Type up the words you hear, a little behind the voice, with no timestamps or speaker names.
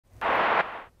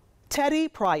Teddy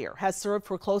Pryor has served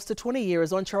for close to 20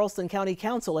 years on Charleston County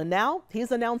Council, and now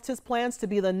he's announced his plans to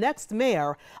be the next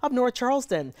mayor of North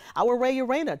Charleston. Our Ray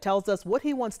Urena tells us what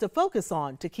he wants to focus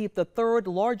on to keep the third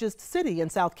largest city in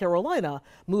South Carolina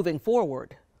moving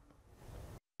forward.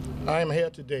 I am here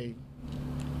today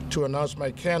to announce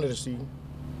my candidacy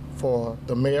for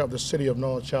the mayor of the city of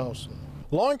North Charleston.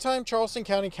 Longtime Charleston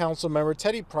County Council member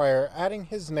Teddy Pryor adding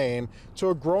his name to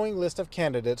a growing list of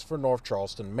candidates for North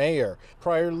Charleston mayor.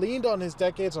 Pryor leaned on his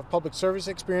decades of public service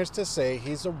experience to say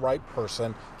he's the right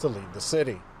person to lead the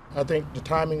city. I think the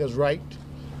timing is right,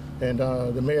 and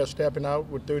the mayor stepping out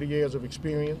with 30 years of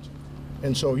experience.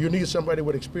 And so you need somebody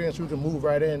with experience who can move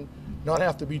right in, not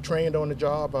have to be trained on the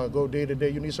job, go day to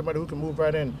day. You need somebody who can move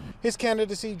right in. His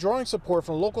candidacy drawing support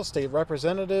from local state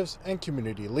representatives and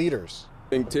community leaders.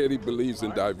 I think Teddy believes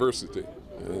in diversity,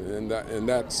 and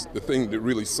that's the thing that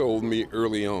really sold me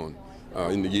early on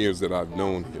in the years that I've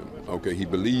known him. Okay, he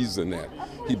believes in that.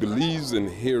 He believes in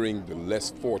hearing the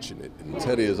less fortunate.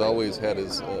 Teddy has always had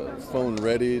his phone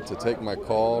ready to take my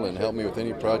call and help me with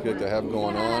any project I have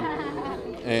going on,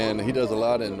 and he does a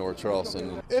lot in North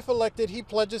Charleston. If elected, he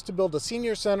pledges to build a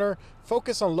senior center,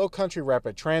 focus on low-country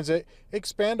rapid transit,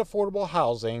 expand affordable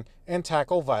housing, and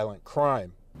tackle violent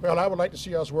crime. Well, I would like to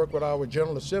see us work with our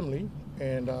General Assembly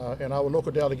and our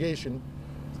local delegation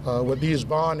with these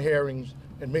bond hearings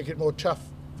and make it more tough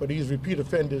for these repeat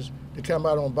offenders to come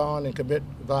out on bond and commit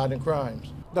violent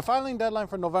crimes. The filing deadline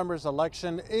for November's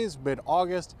election is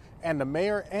mid-August, and the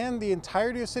mayor and the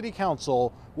entirety of City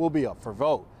Council will be up for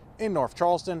vote. In North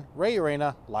Charleston, Ray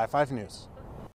Urena, Live 5 News.